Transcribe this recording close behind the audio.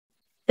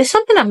There's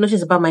something I've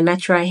noticed about my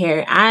natural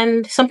hair,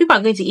 and some people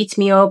are going to eat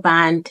me up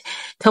and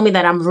tell me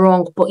that I'm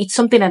wrong, but it's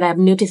something that I've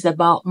noticed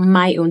about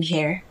my own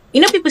hair.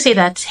 You know, people say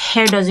that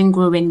hair doesn't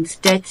grow when it's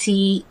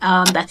dirty,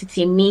 that it's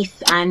a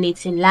myth and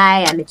it's a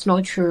lie and it's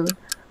not true.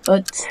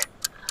 But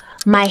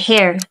my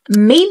hair,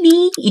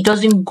 maybe it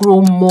doesn't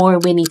grow more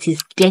when it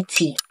is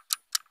dirty,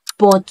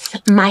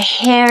 but my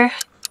hair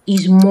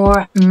is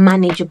more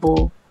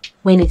manageable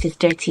when it is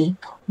dirty.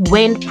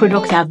 When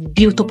products have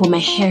built up on my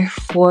hair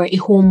for a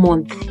whole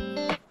month,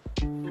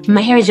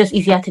 my hair is just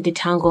easier to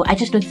detangle. I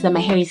just noticed that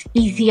my hair is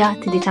easier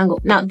to detangle.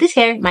 Now, this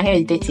hair, my hair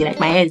is dirty. Like,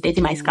 my hair is dirty.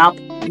 My scalp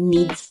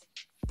needs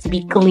to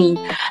be clean.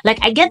 Like,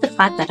 I get the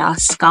fact that our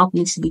scalp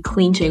needs to be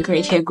clean to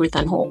encourage hair growth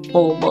and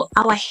all, but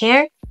our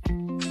hair,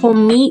 for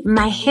me,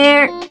 my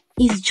hair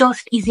is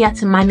just easier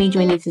to manage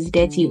when it is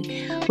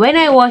dirty. When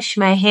I wash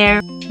my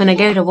hair, when I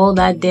get rid of all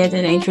that dirt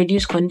and I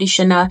introduce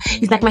conditioner,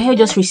 it's like my hair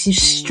just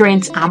receives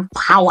strength and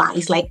power.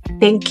 It's like,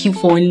 thank you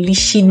for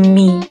unleashing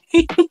me.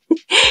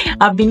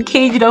 I've been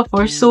caged up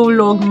for so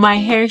long. My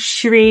hair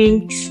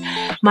shrinks,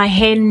 my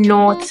hair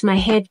knots, my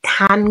hair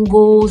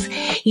tangles.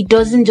 It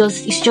doesn't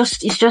just,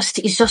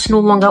 it's just no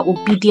longer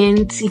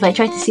obedient. If I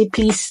try to say,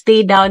 please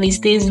stay down, it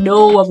says,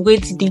 no, I'm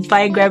going to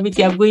defy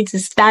gravity. I'm going to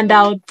stand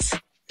out.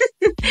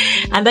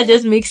 And that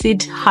just makes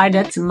it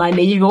harder to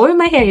manage. But when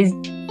my hair is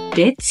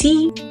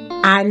dirty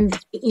and,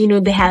 you know,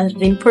 there has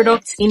been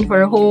products in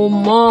for a whole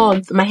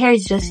month, my hair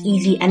is just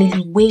easy and it's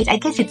weighed. I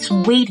guess it's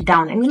weighed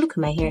down. I mean, look at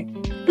my hair.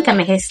 Look at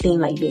my hair staying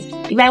like this.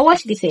 If I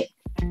wash this hair,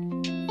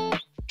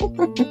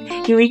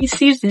 it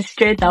receives the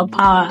strength and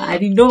power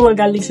and it no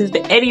longer listens to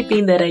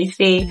anything that I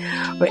say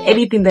or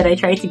anything that I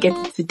try to get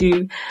it to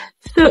do.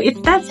 So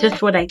that's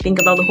just what I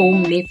think about the whole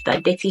myth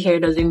that dirty hair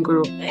doesn't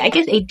grow. I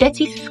guess a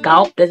dirty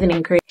scalp doesn't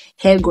encourage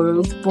hair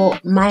growth,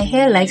 but my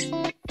hair likes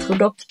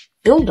product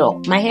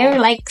build-up. My hair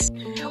likes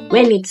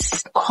when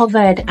it's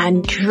covered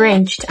and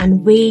drenched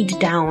and weighed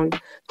down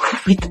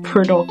with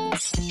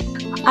products.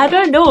 I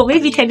don't know,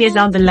 maybe 10 years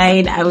down the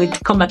line, I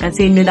would come back and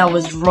say, no, that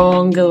was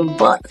wrong.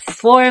 But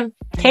for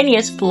 10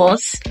 years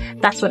plus,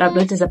 that's what I've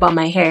noticed about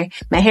my hair.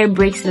 My hair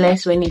breaks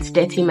less when it's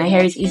dirty. My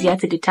hair is easier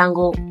to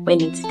detangle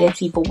when it's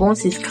dirty. But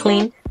once it's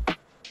clean,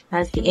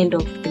 that's the end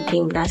of the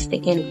game. That's the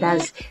end.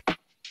 That's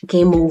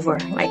game over.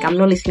 Like, I'm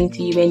not listening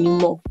to you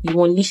anymore.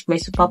 You unleashed my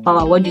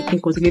superpower. What do you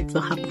think was going to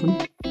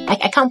happen?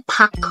 I can't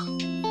pack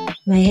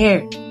my hair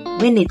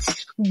when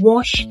it's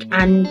washed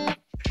and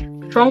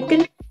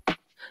shrunken.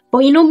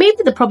 But you know,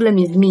 maybe the problem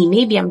is me.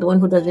 Maybe I'm the one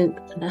who doesn't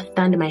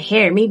understand my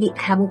hair. Maybe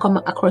I haven't come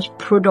across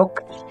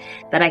products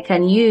that I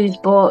can use.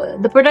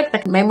 But the product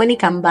that my money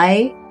can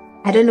buy,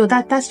 I don't know,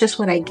 that's just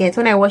what I get.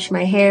 When I wash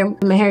my hair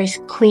is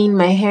clean.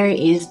 My hair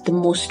is the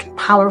most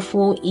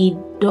powerful.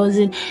 It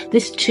doesn't,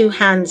 these two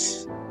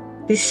hands,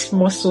 these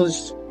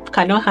muscles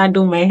cannot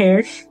handle my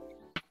hair.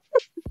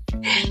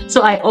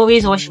 So I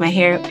always wash my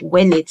hair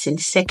when it's in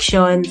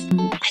sections.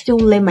 I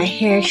don't let my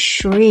hair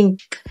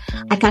shrink.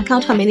 I can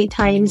count how many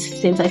times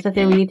since I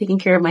started really taking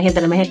care of my hair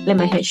that I let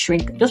my hair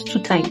shrink. Just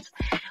 2 times.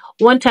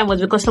 One time was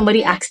because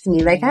somebody asked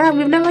me, like,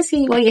 we've never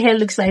seen what your hair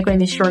looks like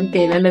when it's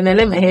shrunken. And then I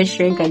let my hair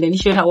shrink and then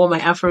showed her what my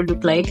afro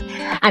looked like.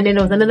 And then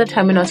there was another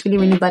time when I was feeling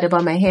really bad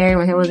about my hair.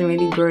 My hair wasn't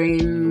really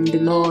growing, the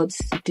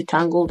knots,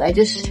 detangled. I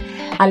just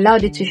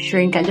allowed it to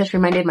shrink. I just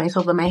reminded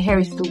myself that my hair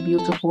is still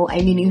beautiful. I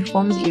mean, it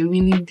forms a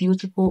really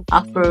beautiful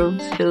afro.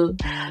 So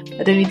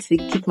I don't need to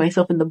kick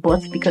myself in the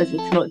butt because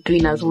it's not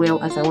doing as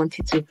well as I want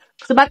it to.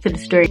 So back to the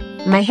story.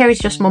 My hair is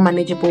just more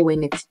manageable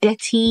when it's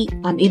dirty.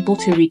 I'm able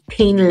to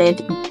retain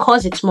length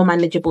because it's more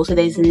manageable, so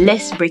there's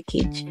less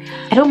breakage.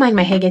 I don't mind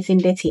my hair getting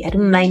dirty. I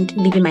don't mind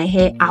leaving my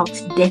hair out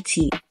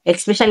dirty,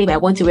 especially if I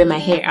want to wear my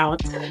hair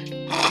out.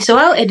 So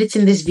while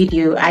editing this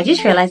video, I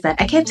just realized that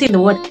I kept saying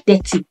the word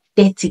dirty.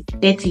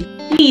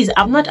 Please,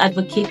 I'm not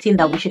advocating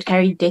that we should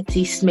carry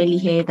dirty, smelly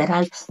hair that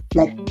has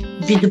like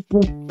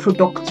visible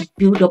product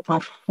build up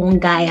of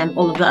fungi and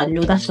all of that.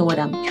 No, that's not what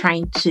I'm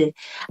trying to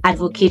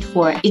advocate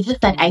for. It's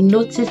just that I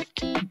noticed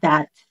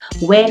that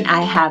when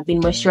I have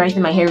been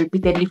moisturizing my hair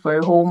repeatedly for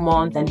a whole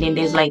month and then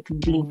there's like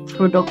the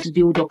products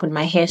build up on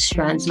my hair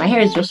strands, my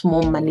hair is just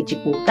more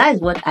manageable. That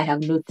is what I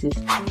have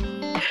noticed.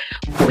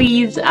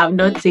 Please, I'm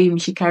not saying we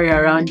should carry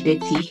around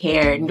dirty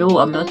hair. No,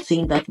 I'm not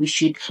saying that we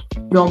should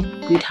dump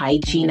good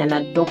hygiene and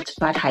adopt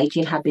bad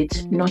hygiene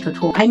habits. Not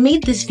at all. I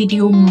made this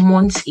video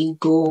months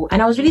ago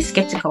and I was really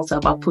skeptical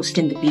about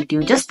posting the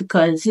video just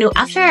because, you know,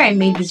 after I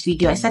made this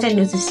video, I started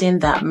noticing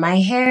that my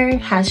hair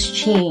has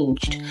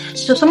changed.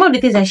 So some of the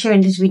things I share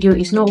in this video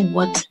is not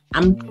what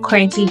I'm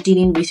currently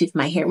dealing with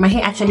my hair. My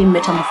hair actually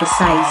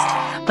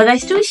metamorphosized. But I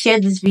still share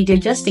this video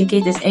just in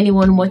case there's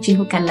anyone watching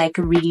who can like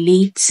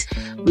relate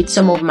with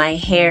some of my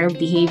hair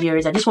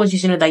behaviors. I just want you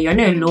to know that you're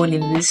not alone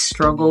in this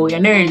struggle. You're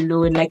not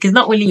alone. Like, it's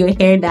not only your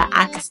hair that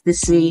acts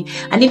this way.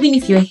 And even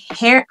if your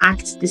hair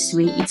acts this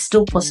way, it's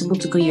still possible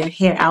to grow your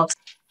hair out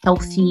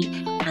healthy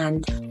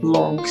and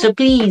long. So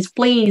please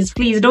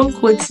don't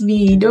quote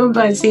me. Don't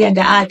go and say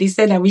that they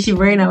said that we should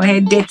wear our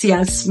hair dirty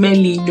and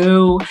smelly.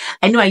 No,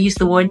 I know I used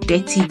the word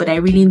dirty, but I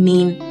really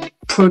mean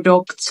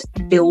product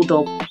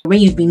buildup when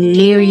you've been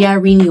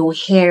layering your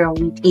hair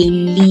with a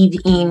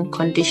leave-in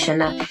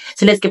conditioner.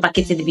 So let's get back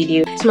into the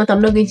video. This month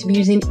I'm not going to be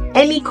using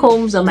any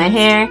combs on my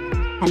hair,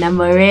 and I'm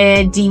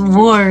already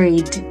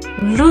worried.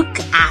 Look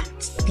at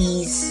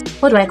these,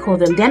 what do I call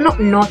them? They're not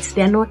knots,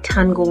 they're not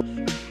tangled.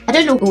 I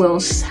don't know who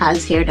else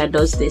has hair that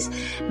does this.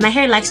 My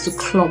hair likes to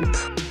clump,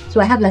 so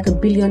I have like a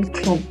billion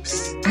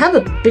clumps. I have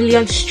a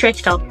billion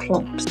stretched out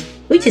clumps,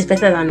 which is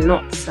better than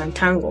knots and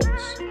tangles,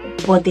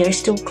 but they're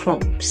still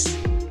clumps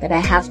that I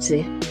have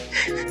to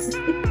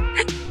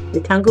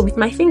detangle with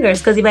my fingers,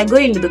 because if I go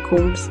in with the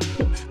combs,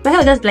 my hair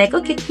will just be like,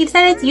 okay, he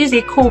decided to use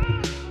a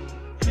comb.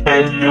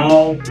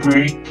 Hello,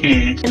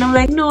 breakage. And I'm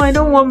like, no, I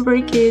don't want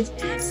breakage.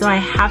 So I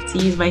have to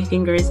use my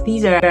fingers.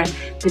 These are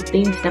the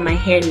things that my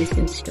hair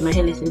listens to. My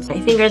hair listens to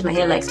my fingers. My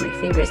hair likes my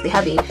fingers. They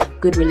have a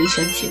good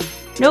relationship.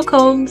 No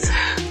combs.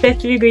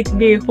 It's really going to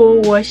be a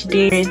whole wash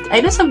day.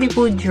 I know some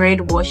people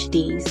dread wash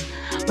days,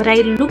 but I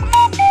look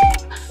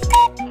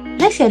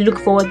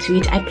forward to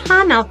it. I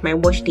plan out my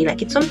wash day.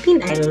 Like, it's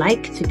something I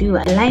like to do.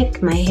 I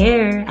like my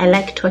hair. I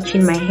like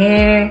touching my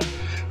hair.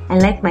 I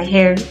like my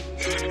hair.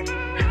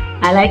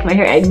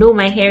 I know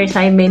my hair is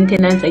high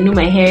maintenance. I know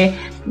my hair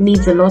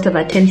needs a lot of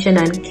attention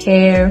and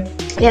care.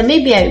 Yeah,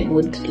 maybe I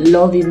would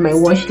love if my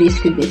wash days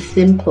could be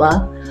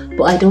simpler,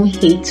 but I don't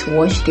hate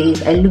wash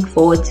days. I look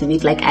forward to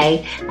it. Like,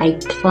 I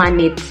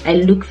plan it. I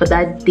look for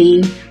that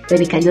day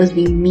when it can just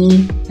be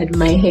me and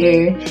my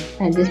hair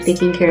and just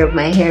taking care of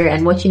my hair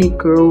and watching it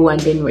grow and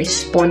then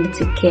respond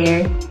to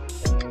care.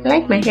 I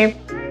like my hair.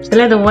 So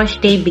let the wash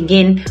day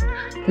begin.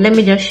 Let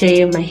me just show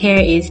you. My hair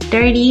is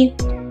dirty,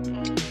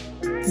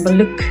 but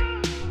look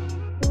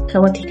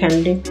at what you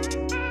can do.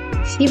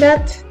 See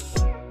that?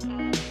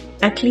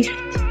 At least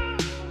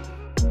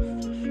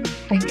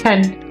I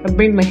can. I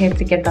bring my hair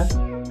together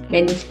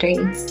when it's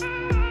dirty.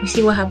 You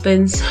see what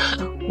happens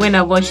when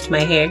I washed my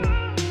hair.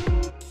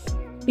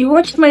 You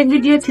watched my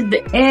video to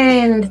the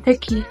end.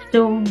 Thank you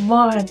so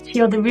much.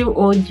 You're the real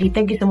OG.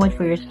 Thank you so much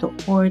for your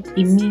support.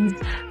 It means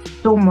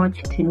so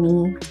much to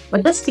me.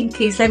 But just in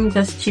case, let me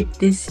just chip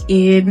this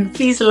in.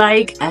 Please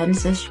like and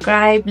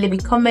subscribe. Leave a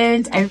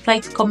comment. I reply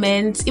to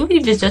comments. Even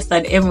if it's just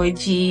an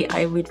emoji,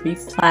 I would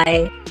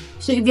reply.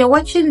 So if you're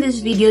watching this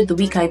video the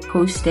week I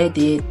posted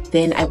it,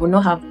 then I will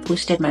not have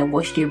posted my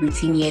wash day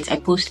routine yet. I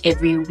post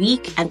every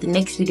week, and the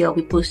next video I'll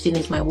be posting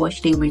is my wash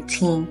day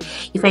routine.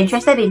 If you're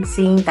interested in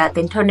seeing that,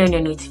 then turn on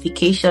your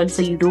notifications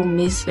so you don't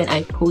miss when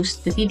I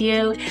post the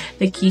video.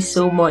 Thank you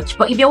so much.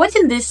 But if you're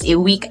watching this a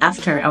week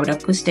after, I would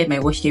have posted my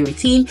wash day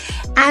routine,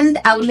 and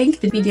I'll link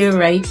the video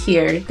right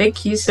here.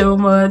 Thank you so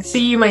much.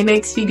 See you in my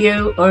next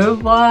video. Au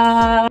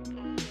revoir.